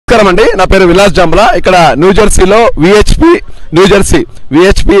నమస్కారం అండి, నా పేరు 𝗼𝗺 ఇక్కడ న్యూజెర్సీలో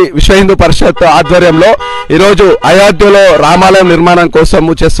వి.హెచ్.పి విశ్వ హిందూ పరిషత్ ఆధ్వర్యంలో ఈరోజు అయోధ్యలో రామాలయం నిర్మాణం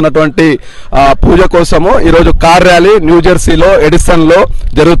కోసము చేస్తున్నటువంటి పూజ కోసము ఈరోజు కార్ ర్యాలీ న్యూజెర్సీలో ఎడిసన్లో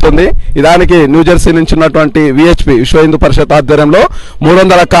జరుగుతుంది. దానికి న్యూజెర్సీ నుంచి ఉన్నటువంటి వి.హెచ్.పి విశ్వ హిందూ పరిషత్ ఆధ్వర్యంలో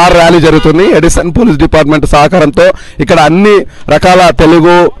 300 కార్ ర్యాలీ జరుగుతుంది. ఎడిసన్ పోలీస్ డిపార్ట్మెంట్ సహకారంతో ఇక్కడ అన్ని రకాల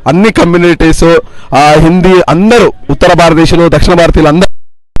తెలుగు అన్ని కమ్యూనిటీస్ హిందీ అందరూ ఉత్తర భారతదేశంలో దక్షిణ భారతీయులు అందరూ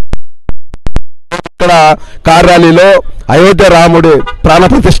ఇక్కడ కార్ ర్యాలీలో అయోధ్య రాముడి ప్రాణ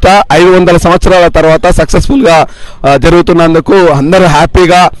ప్రతిష్ఠ 500 సంవత్సరాల తర్వాత సక్సెస్ఫుల్ గా జరుగుతున్నందుకు అందరూ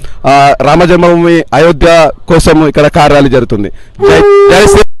హ్యాపీగా రామ జన్మభూమి అయోధ్య కోసం ఇక్కడ కార్ ర్యాలీ జరుగుతుంది. జై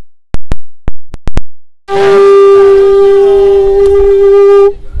శ్రీ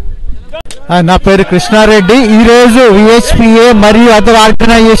నా పేరు కృష్ణారెడ్డి. ఈరోజు విహెచ్పిఏ మరియు అదర్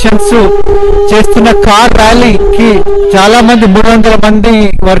ఆర్గనైజేషన్స్ చేస్తున్న కార్ ర్యాలీకి చాలా మంది 300 మంది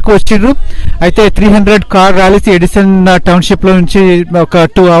వరకు వచ్చిండ్రు. అయితే 300 కార్ ర్యాలీస్ ఎడిసన్ టౌన్షిప్ లో నుంచి ఒక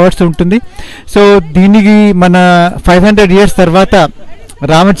 2 hours ఉంటుంది. సో దీనికి మన 500 years తర్వాత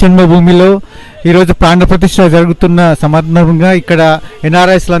రామ జన్మభూమిలో ఈరోజు ప్రాణ ప్రతిష్ఠ జరుగుతున్న సందర్భంగా ఇక్కడ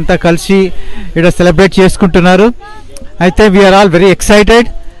ఎన్ఆర్ఐస్లంతా కలిసి ఇక్కడ సెలబ్రేట్ చేసుకుంటున్నారు. అయితే we are all very excited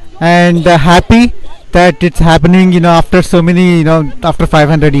and happy that it's happening after so many after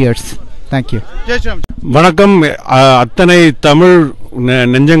 500 years. Thank you. வணக்கம். அத்தனை தமிழ்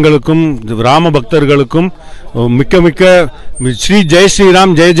நெஞ்சங்களுக்கும் ராம பக்தர்களுக்கும் மிக்க மிக்க ஸ்ரீ ஜெய்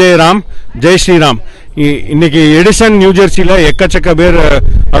ஸ்ரீராம், ஜெய் ஜெய் ராம், ஜெய் ஸ்ரீராம். இன்னைக்கு எடிசன் நியூஜெர்சில எக்கச்சக்க பேர்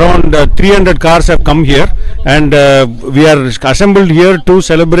around 300 cars have come here and we are assembled here to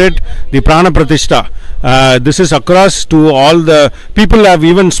celebrate the prana pratishtha. This is across to all the people have,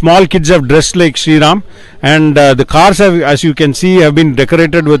 even small kids have dressed like Sri Ram, and the cars have, as you can see, have been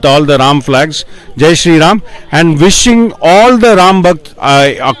decorated with all the Ram flags. Jai Sri Ram, and wishing all the Ram Bhakt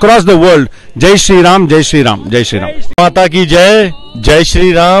across the world Jai Sri Ram, Jai Sri Ram, Jai Sri Ram. Mata ki Jai, Jai Sri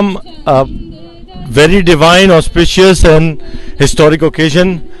Ram. Very divine, auspicious and historic occasion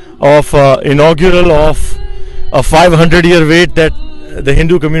of inaugural of a 500-year wait that the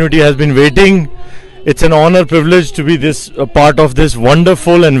Hindu community has been waiting. It's an honor, privilege to be part of this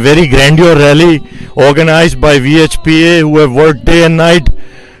wonderful and very grandeur rally organized by VHPA, who have worked day and night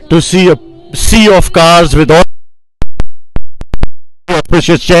to see a sea of cars with all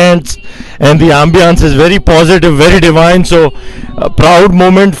auspicious chants, and the ambience is very positive, very divine. So a proud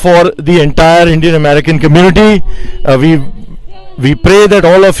moment for the entire Indian American community. We pray that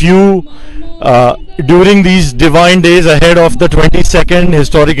all of you during these divine days ahead of the 22nd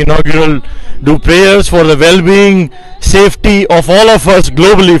historic inaugural do prayers for the well-being, safety of all of us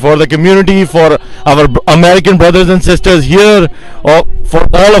globally, for the community, for our American brothers and sisters here, for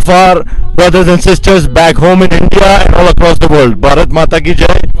all of our brothers and sisters back home in India and all across the world. Bharat Mata ki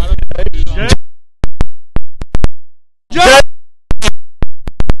Jai. Jai.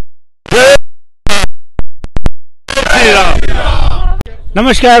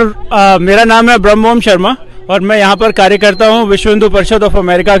 नमस्कार, मेरा नाम है 𝗏𝗺 शर्मा और मैं यहाँ पर कार्य करता हूँ विश्व हिंदू परिषद ऑफ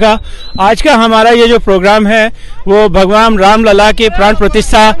अमेरिका का। आज का हमारा ये जो प्रोग्राम है वो भगवान राम लला की प्राण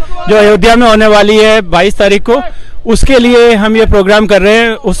प्रतिष्ठा जो अयोध्या में होने वाली है 22 तारीख को, उसके लिए हम ये प्रोग्राम कर रहे हैं।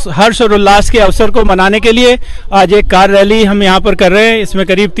 उस हर्ष और उल्लास के अवसर को मनाने के लिए आज एक कार रैली हम यहाँ पर कर रहे हैं। इसमें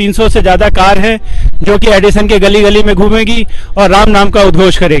करीब 300 से ज़्यादा कार हैं जो कि एडिसन के गली गली में घूमेगी और राम नाम का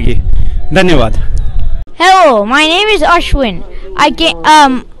उद्घोष करेगी। धन्यवाद। Hello, my name is Ashwin. I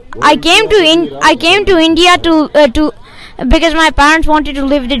came to India to because my parents wanted to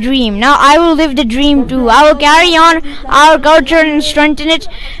live the dream. Now I will live the dream too. I will carry on our culture and strengthen it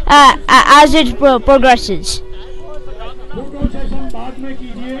as it progresses.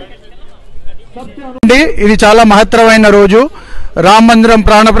 ఇది చాలా మహత్తరమైన రోజు. రామ మందిరం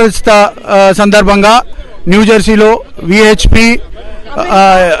ప్రాణ ప్రతిష్ఠ సందర్భంగా న్యూజెర్సీలో VHP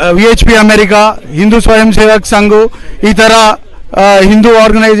America, Hindu స్వయం సేవక్ సంఘ్, ఇతర హిందూ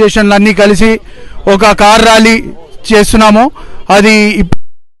ఆర్గనైజేషన్లు అన్నీ కలిసి ఒక కార్ ర్యాలీ చేస్తున్నాము. అది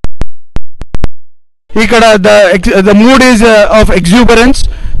ఇక్కడ the mood is of exuberance.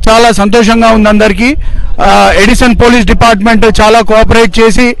 చాలా సంతోషంగా ఉంది అందరికీ. ఎడిసన్ పోలీస్ డిపార్ట్మెంట్ చాలా కోఆపరేట్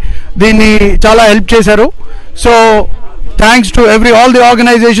చేసి దీన్ని చాలా హెల్ప్ చేశారు. So thanks to all the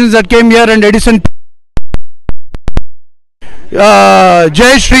organizations that came here and Edison.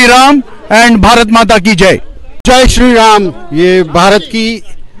 जय श्री राम एंड भारत माता की जय. जय श्री राम. ये भारत की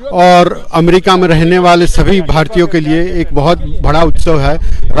और अमेरिका में रहने वाले सभी भारतीयों के लिए एक बहुत बड़ा उत्सव है,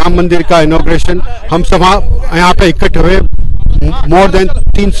 राम मंदिर का इनॉग्रेशन. हम सब यहाँ पे इकट्ठे हुए, मोर देन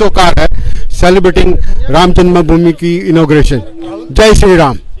 300 कार है सेलिब्रेटिंग राम जन्मभूमि की इनॉग्रेशन. जय श्री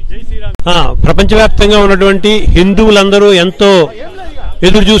राम. ప్రపంచవ్యాప్తంగా ఉన్నటువంటి హిందువులందరూ ఎంతో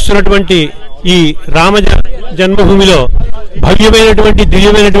ఎదురు చూస్తున్నటువంటి ఈ రామ జన్మభూమిలో భవ్యమైనటువంటి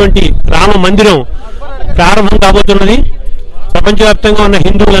దివ్యమైనటువంటి రామ మందిరం ప్రారంభం కాబోతున్నది. ప్రపంచవ్యాప్తంగా ఉన్న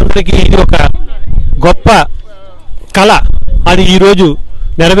హిందువులందరికీ ఇది ఒక గొప్ప కళ. అది ఈరోజు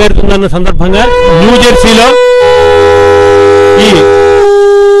నెరవేరుతుందన్న సందర్భంగా న్యూ జెర్సీలో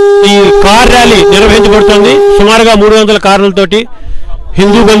ఈ కార్ ర్యాలీ నిర్వహించబడుతుంది. సుమారుగా 300 కార్లతోటి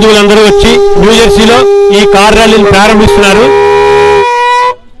హిందూ బంధువులందరూ వచ్చి న్యూ జెర్సీలో ఈ కార్ ర్యాలీని ప్రారంభిస్తున్నారు.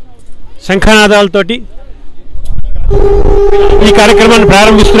 శంఖనాదాలతోటి ఈ కార్యక్రమాన్ని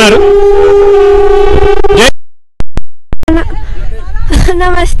ప్రారంభిస్తున్నారు.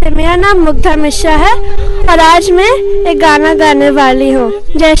 नमस्ते, मेरा नाम मुग्धा मिश्रा है और आज मैं एक गाना गाने वाली हूँ.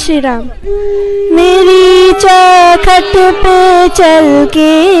 जय श्री राम. मेरी चौखट पे चल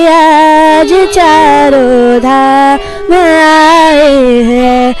के आज चारों धाम आए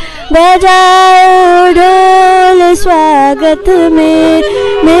हैं, बजाओ ढोल स्वागत में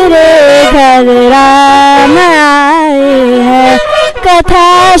मेरे घर राम आए हैं. कथा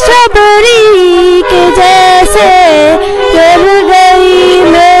शबरी के जैसे जब गई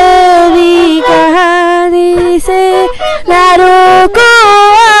मेरी कहानी से, नारों को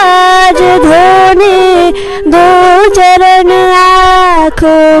आज धोने दो चरण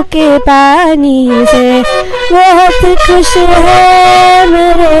आँखों के पानी से. बहुत खुश है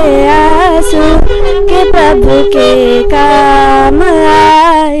मेरे आंसू के प्रभु के काम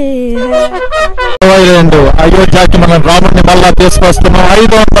आए हैं. అయోధ్యకి మనం రాముడిని మళ్ళా తీసుకొస్తున్నాం.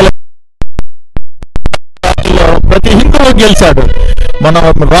 500 ప్రతి హిందువు గెలిచాడు. మనం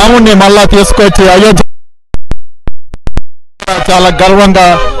రాముడిని మళ్ళా తీసుకొచ్చి అయోధ్య చాలా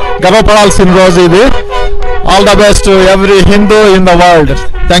గర్వపడాల్సిన రోజు ఇది. All the best to every Hindu in the world.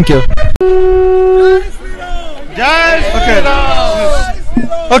 Thank you.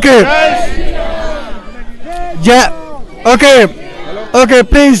 Okay,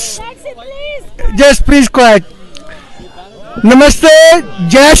 please. Just please quiet. Namaste,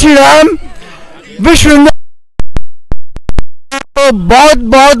 Jai Shri Ram. विश्व बहुत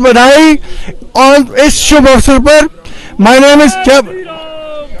बहुत बधाई और इस शुभ अवसर पर. My name is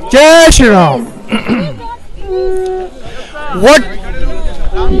Jai Shri Ram. What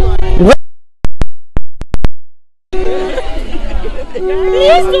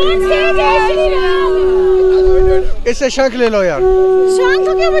Please don't say Jai Shri Ram. इससे शंख ले लो यार. शंख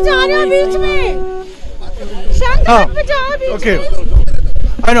क्यों बजा रहे हो बीच में? शंख मत बजाओ बीच में. Okay,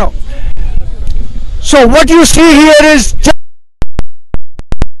 I know. So what you see here is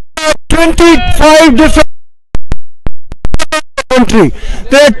 25 different country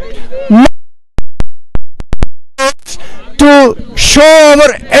that to show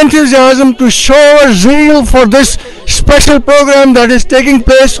our enthusiasm, to show our zeal for this special program that is taking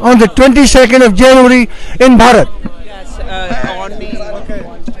place on the 22nd of January in Bharat. Yes, on me. Okay.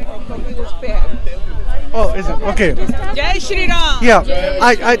 Oh, is it? Okay. Jai Shri Ram. Yeah,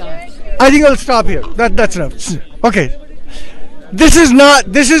 I think I'll stop here. That's enough. Okay. This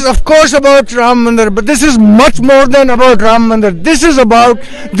is of course about Ram Mandir, but this is much more than about Ram Mandir. This is about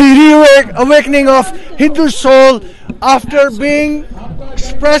the reawakening of Hindu soul after being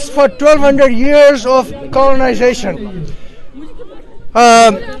suppressed for 1200 years of colonization.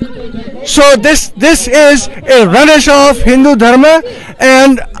 So this is a renaissance of Hindu Dharma,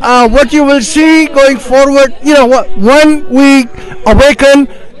 and what you will see going forward, when we awaken,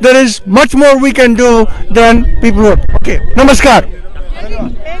 there is much more we can do than people would. Okay, namaskar.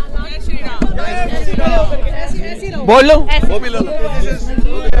 बोलो.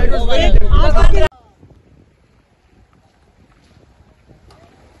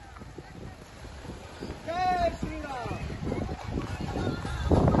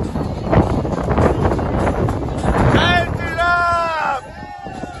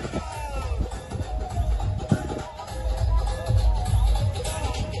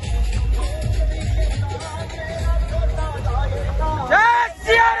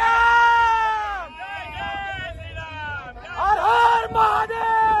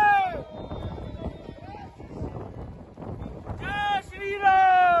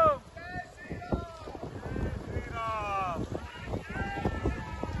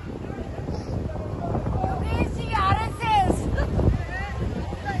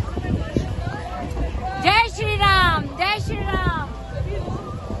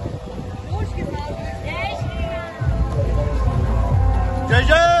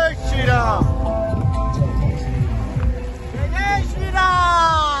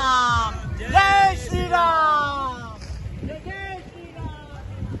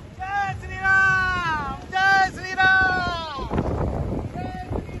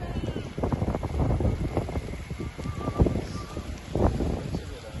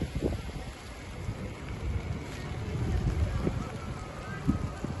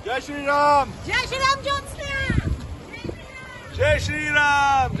 जय श्री राम ज्योत्सना जय श्री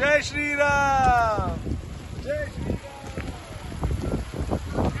राम जय श्री राम